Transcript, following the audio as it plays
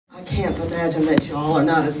can't imagine that you all are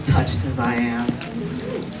not as touched as I am.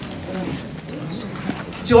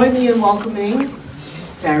 Join me in welcoming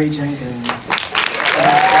Barry Jenkins.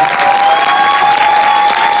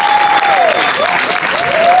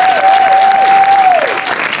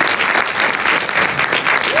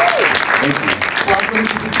 Welcome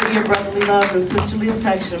to the city of brotherly love and sisterly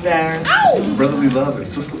affection, Barry. Brotherly love and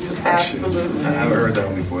sisterly affection. Absolutely. I haven't heard that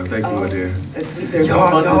one before. Thank you, my dear.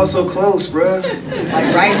 Y'all so close, bruh.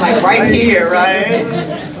 like right here, right?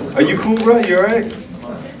 Are you cool, bro? You alright?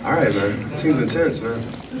 Alright, man. Seems intense, man.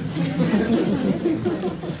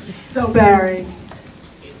 So, Barry,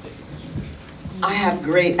 I have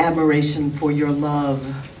great admiration for your love,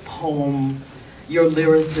 poem, your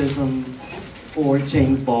lyricism for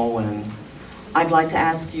James Baldwin. I'd like to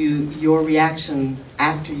ask you your reaction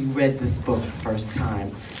after you read this book the first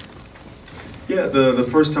time. Yeah, the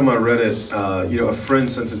first time I read it, a friend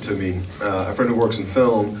sent it to me, a friend who works in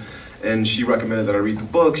film, and she recommended that I read the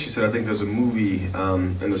book. She said, I think there's a movie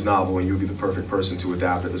in this novel and you'd be the perfect person to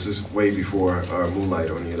adapt it. This is way before Moonlight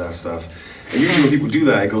or any of that stuff. And usually when people do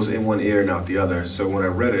that, it goes in one ear and out the other. So when I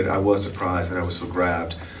read it, I was surprised and I was so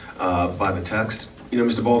grabbed by the text. You know,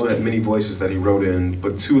 Mr. Baldwin had many voices that he wrote in,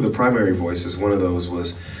 but two of the primary voices, one of those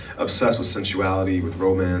was obsessed with sensuality, with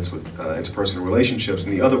romance, with interpersonal relationships,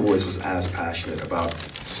 and the other voice was as passionate about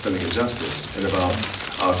systemic injustice and about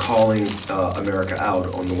calling America out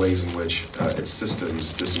on the ways in which its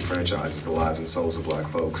systems disenfranchises the lives and souls of black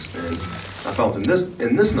folks. And I felt in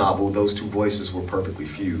this novel, those two voices were perfectly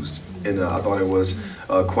fused. And I thought it was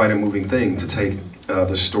quite a moving thing to take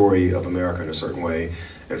the story of America in a certain way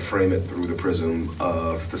and frame it through the prism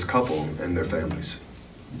of this couple and their families.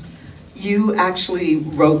 You actually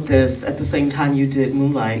wrote this at the same time you did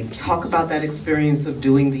Moonlight. Talk about that experience of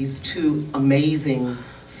doing these two amazing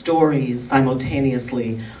stories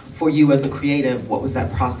simultaneously for you as a creative. What was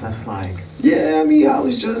that process like? Yeah, I mean, I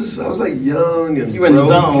was like young and you were in the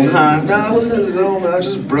zone, huh? No, I wasn't in the zone. I was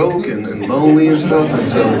just broke and lonely and stuff. And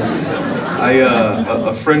so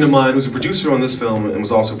a friend of mine who's a producer on this film and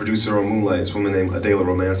was also a producer on Moonlight, this woman named Adela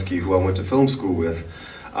Romansky, who I went to film school with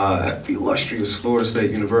at the illustrious Florida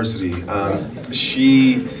State University.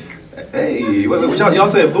 Hey, wait, y'all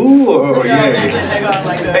said boo or yay?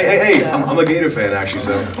 Hey, I'm a Gator fan actually,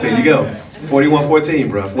 so there you go. 41-14,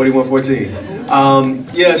 bro,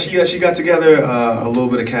 41-14. Yeah, she got together a little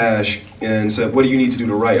bit of cash and said, what do you need to do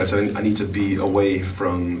to write? I said, I need to be away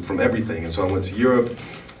from everything. And so I went to Europe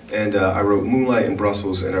and I wrote Moonlight in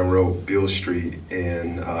Brussels and I wrote Beale Street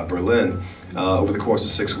in Berlin. Over the course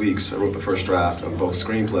of 6 weeks, I wrote the first draft of both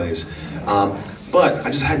screenplays. But I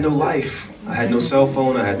just had no life. I had no cell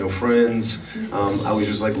phone, I had no friends. I was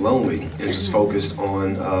just like lonely and just focused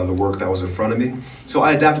on the work that was in front of me. So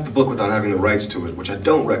I adapted the book without having the rights to it, which I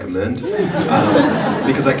don't recommend,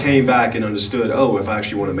 because I came back and understood, oh, if I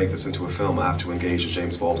actually want to make this into a film, I have to engage the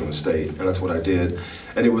James Baldwin estate, and that's what I did.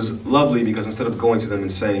 And it was lovely because instead of going to them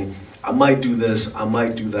and saying, I might do this, I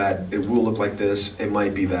might do that, it will look like this, it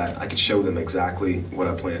might be that, I could show them exactly what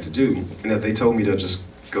I plan to do. And if they told me to just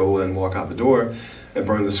go and walk out the door and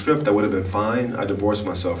burn the script, that would have been fine. I divorced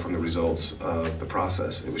myself from the results of the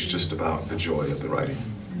process. It was just about the joy of the writing.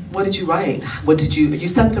 What did you write? You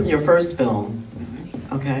sent them your first film,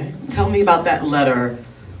 okay? Tell me about that letter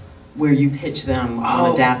where you pitched them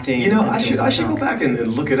on adapting. You know, I should go back and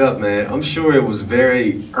look it up, man. I'm sure it was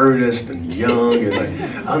very earnest and young and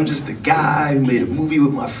like, I'm just a guy who made a movie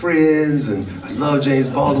with my friends and I love James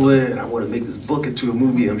Baldwin and I want to make this book into a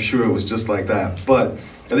movie. I'm sure it was just like that. But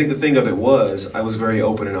I think the thing of it was, I was very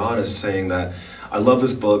open and honest saying that I love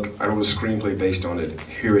this book, I wrote a screenplay based on it,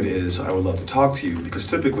 here it is, I would love to talk to you. Because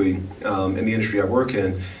typically, in the industry I work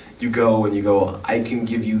in, you go and you go, I can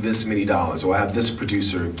give you this many dollars, or I have this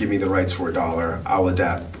producer, give me the rights for $1, I'll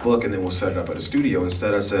adapt the book and then we'll set it up at a studio.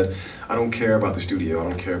 Instead I said, I don't care about the studio, I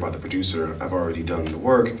don't care about the producer, I've already done the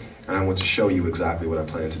work, and I want to show you exactly what I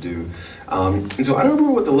plan to do. And so I don't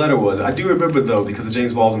remember what the letter was. I do remember though, because the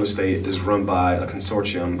James Baldwin estate is run by a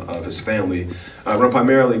consortium of his family, run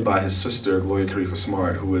primarily by his sister, Gloria Khalifa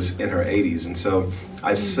Smart, who was in her 80s. And so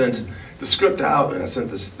I sent the script out and I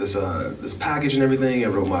sent this package and everything. I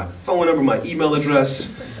wrote my phone number, my email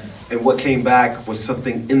address, and what came back was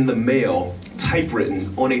something in the mail,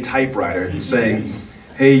 typewritten on a typewriter, saying,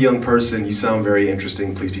 hey young person, you sound very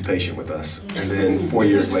interesting, please be patient with us. And then 4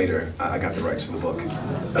 years later, I got the rights to the book.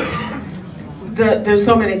 There's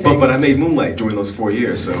so many things. But I made Moonlight during those 4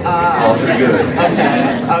 years, so all to the good.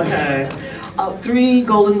 Okay. 3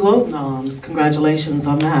 Golden Globe noms, congratulations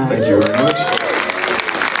on that. Thank you very much.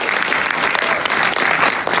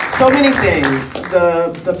 So many things,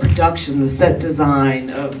 the production, the set design,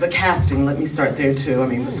 the casting, let me start there too. I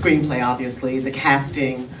mean, the screenplay, obviously, the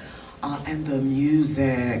casting, and the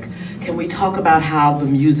music. Can we talk about how the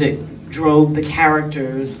music drove the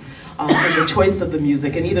characters, and the choice of the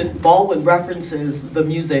music, and even Baldwin references the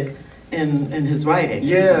music in his writing?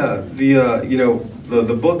 Yeah,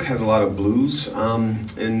 the book has a lot of blues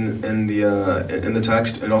in the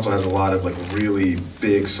text. It also has a lot of like really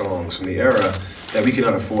big songs from the era that we could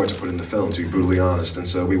not afford to put in the film, to be brutally honest, and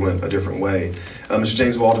so we went a different way. Mr.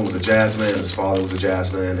 James Baldwin was a jazz man, his father was a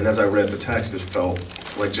jazz man, and as I read the text, it felt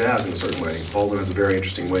like jazz in a certain way. Baldwin has a very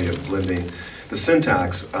interesting way of blending the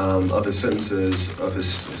syntax of his sentences, of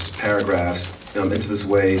his paragraphs, into this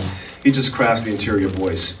way. He just crafts the interior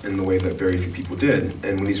voice in the way that very few people did,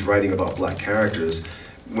 and when he's writing about black characters,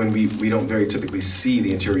 when we don't very typically see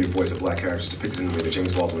the interior voice of black characters depicted in the way that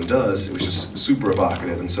James Baldwin does, it was just super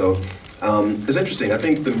evocative, and so it's interesting. I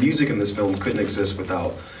think the music in this film couldn't exist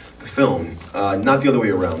without the film, not the other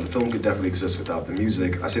way around. The film could definitely exist without the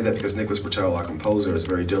music. I say that because Nicholas Bertel, our composer, is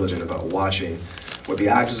very diligent about watching what the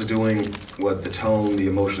actors are doing, what the tone, the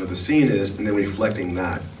emotion of the scene is, and then reflecting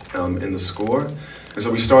that in the score. And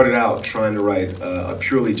so we started out trying to write a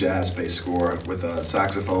purely jazz-based score with a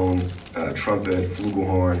saxophone, trumpet,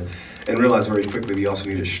 flugelhorn, and realized very quickly we also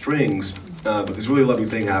needed strings. But this really lovely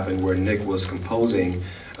thing happened where Nick was composing,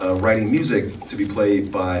 writing music to be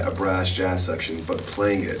played by a brass jazz section, but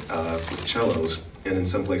playing it with cellos and in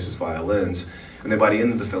some places violins. And then by the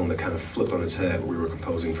end of the film, it kind of flipped on its head. We were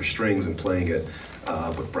composing for strings and playing it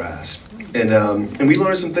with brass. And we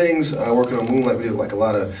learned some things working on Moonlight. We did like a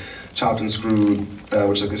lot of chopped and screwed,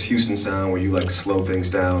 which is like this Houston sound where you like slow things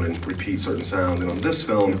down and repeat certain sounds. And on this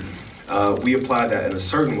film, we applied that in a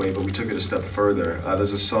certain way, but we took it a step further.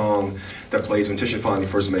 There's a song that plays when Tish and Fonny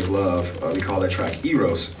first make love. We call that track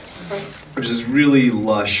Eros, which is really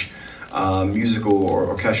lush musical or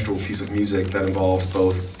orchestral piece of music that involves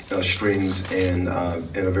both strings and,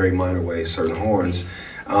 in a very minor way, certain horns.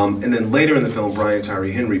 And then later in the film, Brian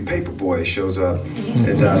Tyree Henry, Paperboy, shows up,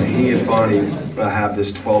 and he and Fonny have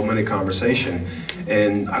this 12-minute conversation.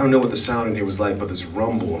 And I don't know what the sound in here was like, but this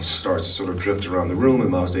rumble starts to sort of drift around the room, and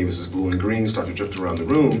Miles Davis's Blue and Green start to drift around the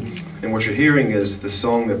room. And what you're hearing is the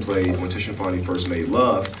song that played when Tish and Fonny first made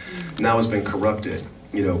love now has been corrupted,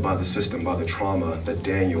 you know, by the system, by the trauma that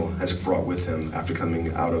Daniel has brought with him after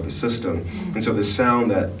coming out of the system. And so the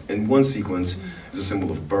sound that, in one sequence, is a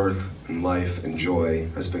symbol of birth and life and joy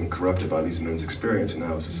has been corrupted by these men's experience, and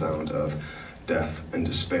now it's a sound of death and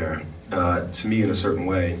despair. To me, in a certain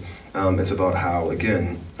way, it's about how,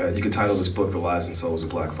 again, you could title this book The Lives and Souls of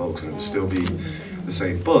Black Folks, and it would still be the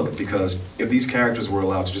same book, because if these characters were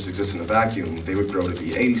allowed to just exist in a vacuum, they would grow to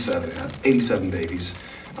be 87, have 87 babies,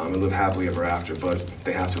 and live happily ever after, but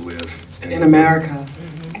they have to live in America.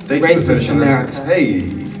 Thank you for finishing that sentence. Hey,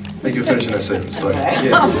 thank you for finishing that sentence. But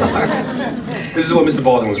yeah, I'm sorry. This is what Mr.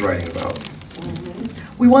 Baldwin was writing about.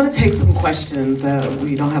 We want to take some questions.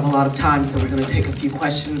 We don't have a lot of time, so we're going to take a few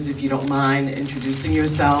questions, if you don't mind introducing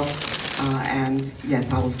yourself. And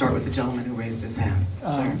yes, I will start with the gentleman who raised his hand.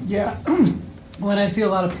 Sir. Yeah, when I see a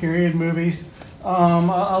lot of period movies, a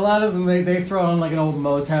lot of them, they throw on like an old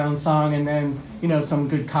Motown song and then, you know, some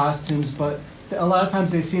good costumes, but a lot of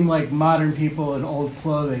times they seem like modern people in old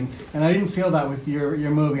clothing, and I didn't feel that with your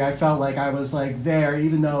movie. I felt like I was like there,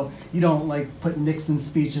 even though you don't like put Nixon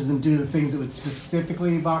speeches and do the things that would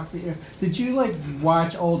specifically evoke the era. Did you like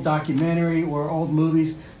watch old documentary or old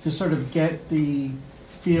movies to sort of get the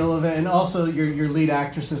feel of it? And also your lead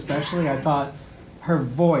actress especially, I thought her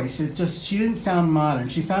voice, she didn't sound modern.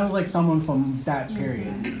 She sounded like someone from that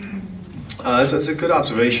period. It's a good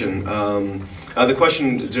observation. The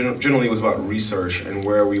question generally was about research and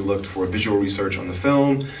where we looked for visual research on the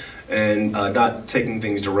film, and not taking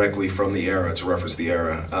things directly from the era to reference the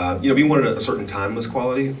era. You know, we wanted a certain timeless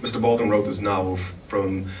quality. Mr. Baldwin wrote this novel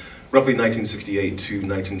from roughly 1968 to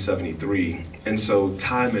 1973, and so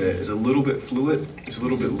time in it is a little bit fluid, it's a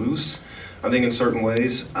little bit loose. I think in certain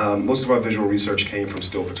ways, most of our visual research came from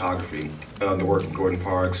still photography, the work of Gordon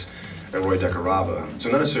Parks and Roy Decarava. So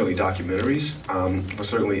not necessarily documentaries, but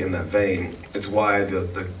certainly in that vein. It's why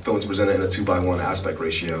the film is presented in a 2:1 aspect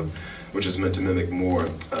ratio, which is meant to mimic more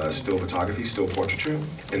still photography, still portraiture,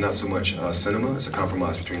 and not so much cinema. It's a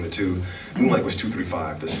compromise between the two. Moonlight was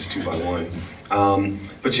 2:3:5, this is 2:1.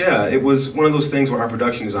 But yeah, it was one of those things where our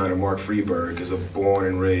production designer, Mark Freeberg, is a born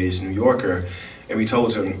and raised New Yorker, and we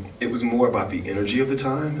told him it was more about the energy of the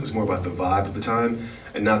time, it was more about the vibe of the time,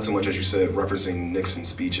 and not so much, as you said, referencing Nixon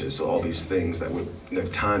speeches, so all these things that would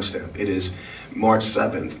timestamp. It is March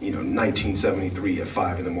 7th, you know, 1973 at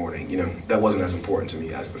 5 in the morning. You know, that wasn't as important to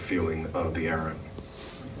me as the feeling of the era.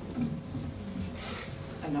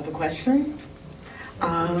 Another question?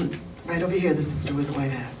 Right over here, the sister with the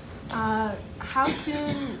white hat. How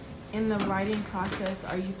soon in the writing process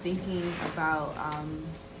are you thinking about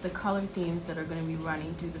the color themes that are going to be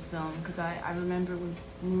running through the film? Because I remember with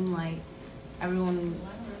Moonlight, I remember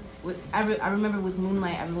with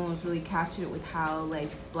Moonlight, everyone was really captured with how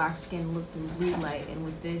like black skin looked in blue light, and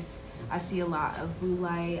with this, I see a lot of blue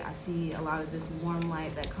light. I see a lot of this warm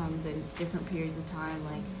light that comes in different periods of time.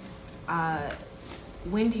 Like,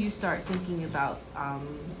 when do you start thinking about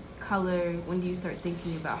color? When do you start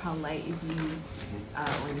thinking about how light is used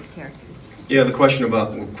on these characters? Yeah, the question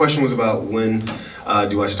was about when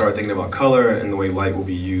do I start thinking about color and the way light will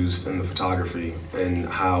be used in the photography and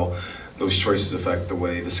how those choices affect the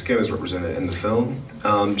way the skin is represented in the film.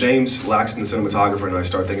 James Laxton, the cinematographer, and I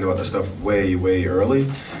start thinking about this stuff way, way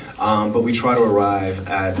early, but we try to arrive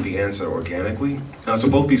at the answer organically. So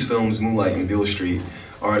both these films, Moonlight and Beale Street,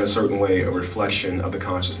 are in a certain way a reflection of the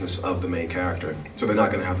consciousness of the main character. So they're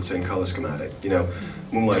not going to have the same color schematic. You know,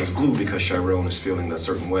 Moonlight is blue because Chiron is feeling that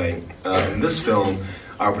certain way. In this film,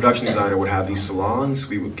 our production designer would have these salons.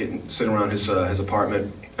 We would sit around his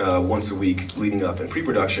apartment once a week leading up in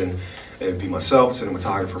pre-production. It would be myself,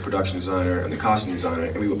 cinematographer, production designer, and the costume designer,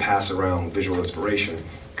 and we would pass around visual inspiration,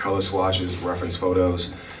 color swatches, reference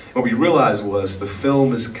photos. What we realized was the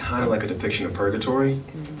film is kind of like a depiction of purgatory.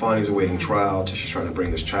 Fonny's awaiting trial, Tish is trying to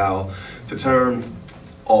bring this child to term,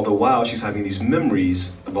 all the while she's having these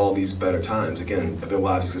memories of all these better times. Again, if their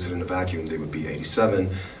lives existed in a vacuum, they would be 87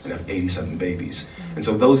 and have 87 babies. And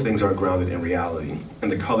so those things are grounded in reality.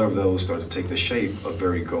 And the color of those start to take the shape of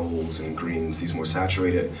very golds and greens, these more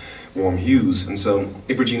saturated, warm hues. And so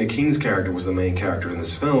if Regina King's character was the main character in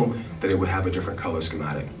this film, then it would have a different color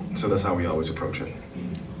schematic. So that's how we always approach it.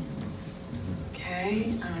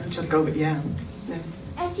 Okay, just go, yeah, yes.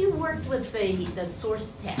 As you worked with the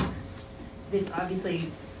source text, they've obviously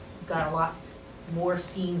got a lot more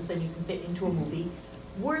scenes than you can fit into a movie.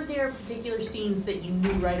 Were there particular scenes that you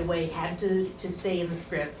knew right away had to stay in the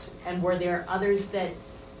script, and were there others that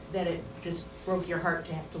it just broke your heart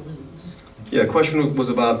to have to lose? Yeah, the question was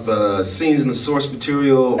about the scenes in the source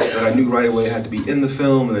material that I knew right away had to be in the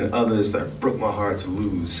film, and then others that broke my heart to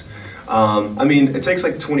lose. I mean, it takes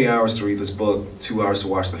like 20 hours to read this book, 2 hours to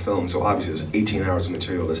watch the film, so obviously there's 18 hours of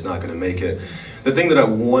material that's not going to make it. The thing that I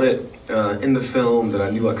wanted in the film that I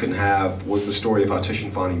knew I couldn't have was the story of how Tish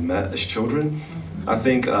and Fonny met as children. I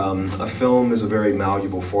think a film is a very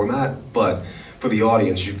malleable format, but for the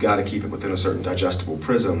audience, you've got to keep it within a certain digestible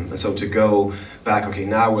prism. And so to go back, okay,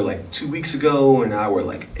 now we're like 2 weeks ago, and now we're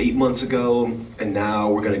like 8 months ago, and now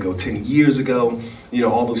we're going to go 10 years ago. You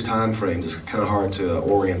know, all those time frames, it's kind of hard to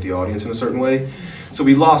orient the audience in a certain way. So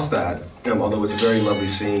we lost that, although it's a very lovely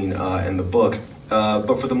scene in the book.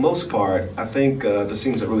 But for the most part, I think the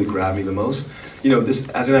scenes that really grab me the most, you know, this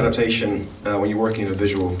as an adaptation, when you're working in a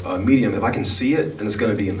visual medium, if I can see it, then it's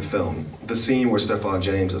going to be in the film. The scene where Stephan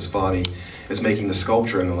James as Fonny is making the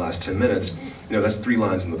sculpture in the last 10 minutes, you know, that's 3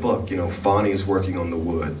 lines in the book. You know, Fonny is working on the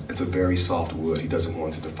wood. It's a very soft wood. He doesn't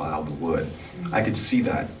want to defile the wood. I could see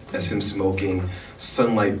that as him smoking,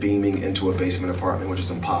 sunlight beaming into a basement apartment, which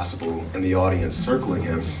is impossible, and the audience circling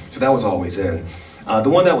him. So that was always in. The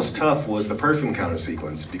one that was tough was the perfume counter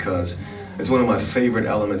sequence, because it's one of my favorite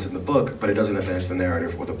elements in the book, but it doesn't advance the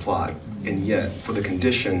narrative or the plot. And yet, for the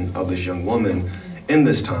condition of this young woman in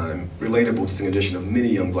this time, relatable to the condition of many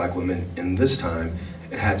young black women in this time,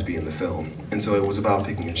 it had to be in the film. And so it was about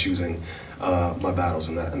picking and choosing my battles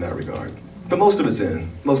in that regard. But most of it's in.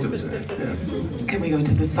 Most of it's in, yeah. Can we go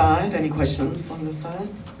to the side? Any questions on the side?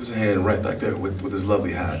 There's a hand right back there with his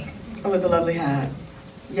lovely hat. Oh, with the lovely hat.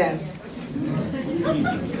 Yes.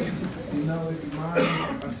 You know, it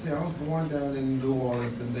reminds me, I was born down in New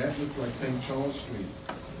Orleans, and that looked like St. Charles Street.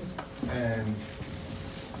 And,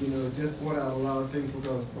 you know, it just brought out a lot of things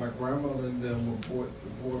because my grandmother and them were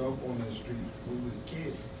brought up on that street when we was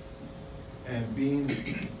kids. And being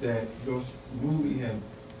that those movie had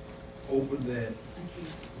opened that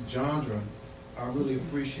genre, I really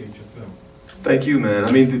appreciate your film. Thank you, man.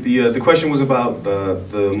 I mean, the question was about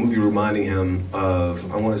the movie reminding him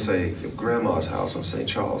of, I want to say, your grandma's house on St.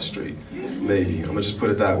 Charles Street. Maybe. I'm going to just put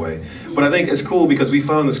it that way. But I think it's cool because we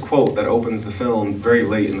found this quote that opens the film very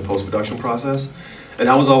late in the post-production process. And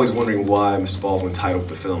I was always wondering why Mr. Baldwin titled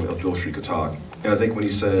the film If Beale Street Could Talk. And I think when he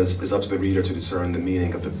says, it's up to the reader to discern the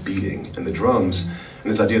meaning of the beating and the drums, and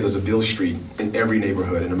this idea there's a Beale Street in every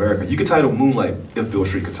neighborhood in America. You could title Moonlight If Beale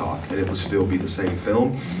Street Could Talk, and it would still be the same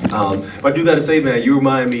film. But I do gotta say, man, you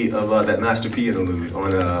remind me of that Master P interlude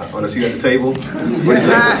on A Seat at the Table. Where he's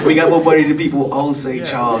like, we got more money than people, oh, St.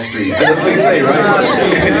 Charles Street. That's what he say,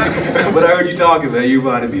 right? But I heard you talking, man, you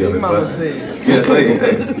reminded me of it. Yeah, so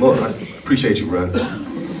hey, well, I appreciate you, Ron.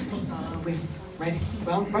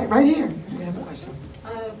 Right here. We have a question.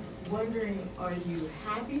 Wondering, are you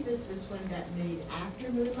happy that this one got made after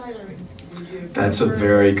Moonlight, or would you? That's a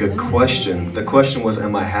very good question. The question was,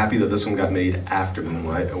 am I happy that this one got made after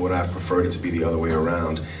Moonlight, or would I have preferred it to be the other way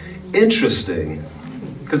around? Interesting,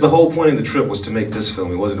 because the whole point of the trip was to make this film.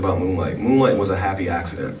 It wasn't about Moonlight. Moonlight was a happy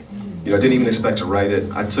accident. You know, I didn't even expect to write it.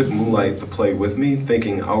 I took Moonlight, the play, with me,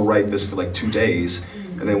 thinking I'll write this for like 2 days,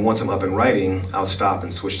 and then once I'm up and writing, I'll stop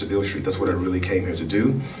and switch to Beale Street. That's what I really came here to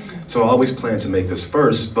do. So I always planned to make this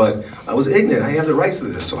first, but I was ignorant. I have the rights to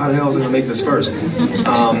this, so how the hell was I gonna make this first?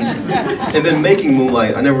 And then making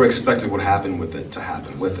Moonlight, I never expected what happened with it to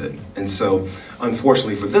happen with it. And so,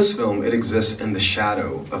 unfortunately for this film, it exists in the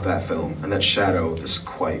shadow of that film, and that shadow is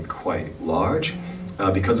quite large.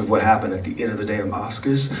 Because of what happened at the end of the damn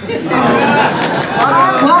Oscars. What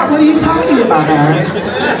are you talking about, Barry?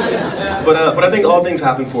 But I think all things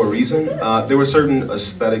happen for a reason. There were certain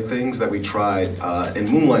aesthetic things that we tried in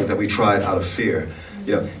Moonlight that we tried out of fear.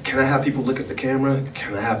 You know, can I have people look at the camera?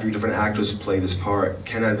 Can I have 3 different actors play this part?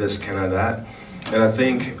 Can I this, can I that? And I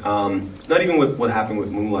think, not even with what happened with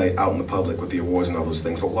Moonlight out in the public with the awards and all those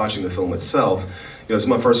things, but watching the film itself, you know, it's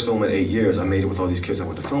my first film in 8 years. I made it with all these kids I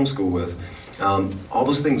went to film school with. All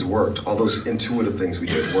those things worked. All those intuitive things we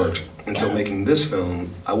did worked. And so making this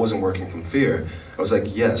film, I wasn't working from fear. I was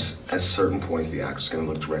like, yes, at certain points the actor's gonna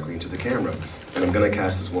look directly into the camera. And I'm gonna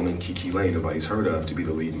cast this woman, Kiki Lane, nobody's heard of, to be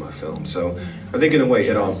the lead in my film. So I think in a way,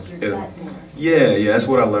 yeah, that's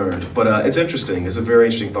what I learned. But it's interesting. It's a very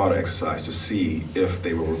interesting thought exercise to see if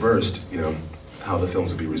they were reversed, you know, how the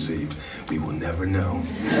films would be received. We will never know.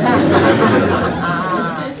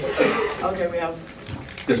 Okay, we have.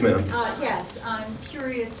 Yes, ma'am. Yes, I'm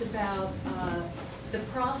curious about the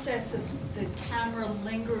process of the camera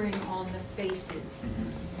lingering on the faces.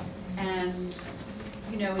 And,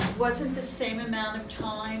 you know, it wasn't the same amount of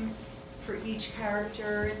time for each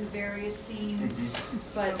character in the various scenes,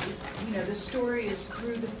 but, you know, the story is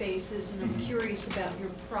through the faces, and I'm curious about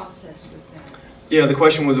your process with that. Yeah, the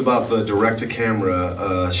question was about the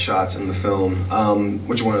direct-to-camera shots in the film,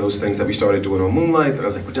 which is one of those things that we started doing on Moonlight that I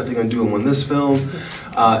was like, we're definitely going to do them on this film.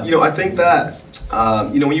 You know, I think that,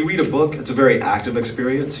 you know, when you read a book, it's a very active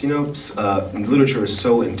experience, you know. Literature is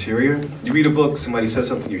so interior. You read a book, somebody says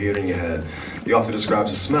something, you hear it in your head. The author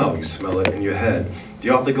describes a smell, you smell it in your head. The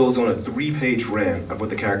author goes on a 3-page rant of what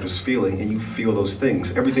the character's feeling, and you feel those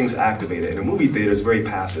things. Everything's activated. In a movie theater, it's very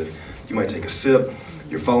passive. You might take a sip,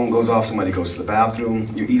 your phone goes off, somebody goes to the bathroom,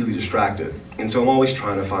 you're easily distracted. And so I'm always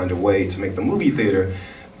trying to find a way to make the movie theater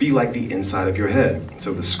be like the inside of your head.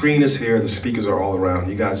 So the screen is here, the speakers are all around,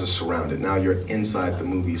 you guys are surrounded. Now you're inside the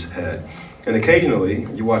movie's head. And occasionally,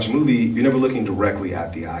 you watch a movie, you're never looking directly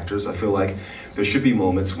at the actors. I feel like there should be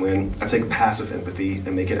moments when I take passive empathy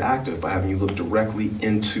and make it active by having you look directly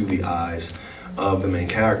into the eyes of the main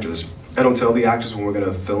characters. I don't tell the actors when we're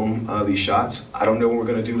gonna film these shots. I don't know when we're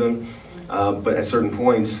gonna do them. But at certain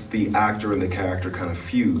points, the actor and the character kind of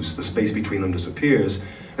fuse. The space between them disappears.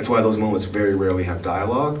 That's why those moments very rarely have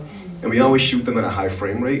dialogue. And we always shoot them at a high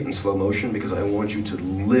frame rate in slow motion because I want you to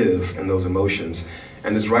live in those emotions.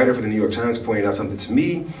 And this writer for the New York Times pointed out something to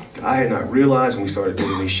me that I had not realized when we started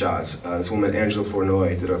doing these shots. This woman, Angela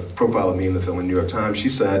Flournoy, did a profile of me in the film in New York Times. She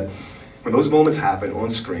said, when those moments happen on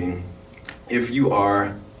screen, if you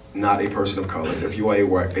are not a person of color, if you are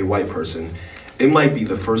a white person, it might be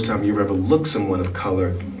the first time you've ever looked someone of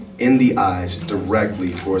color in the eyes directly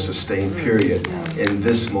for a sustained period in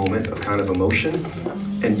this moment of kind of emotion,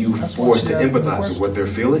 and you're forced to empathize with what they're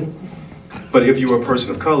feeling. But if you're a person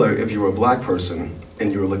of color, if you're a black person,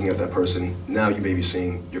 and you're looking at that person, now you may be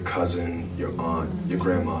seeing your cousin, your aunt, your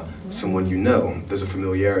grandma, someone you know. There's a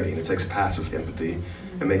familiarity, and it takes passive empathy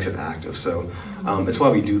and makes it active. So that's why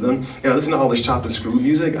we do them. You know, listen to all this chop and screw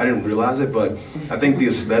music. I didn't realize it, but I think the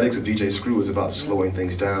aesthetics of DJ Screw is about slowing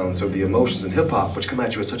things down. So the emotions in hip hop, which come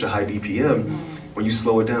at you at such a high BPM, when you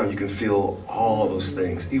slow it down, you can feel all those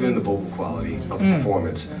things, even in the vocal quality of the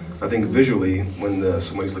performance. I think visually, when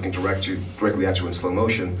somebody's looking directly at you in slow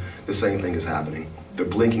motion, the same thing is happening. They're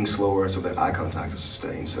blinking slower so that eye contact is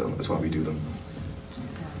sustained. So that's why we do them.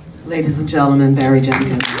 Ladies and gentlemen, Barry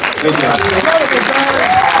Jenkins. Thank you.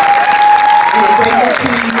 We're grateful to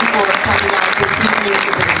you for coming out this evening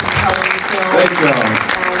for this compelling film. Thank you.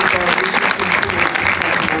 And we should continue.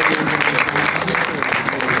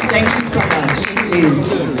 Thank you so much.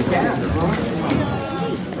 Please.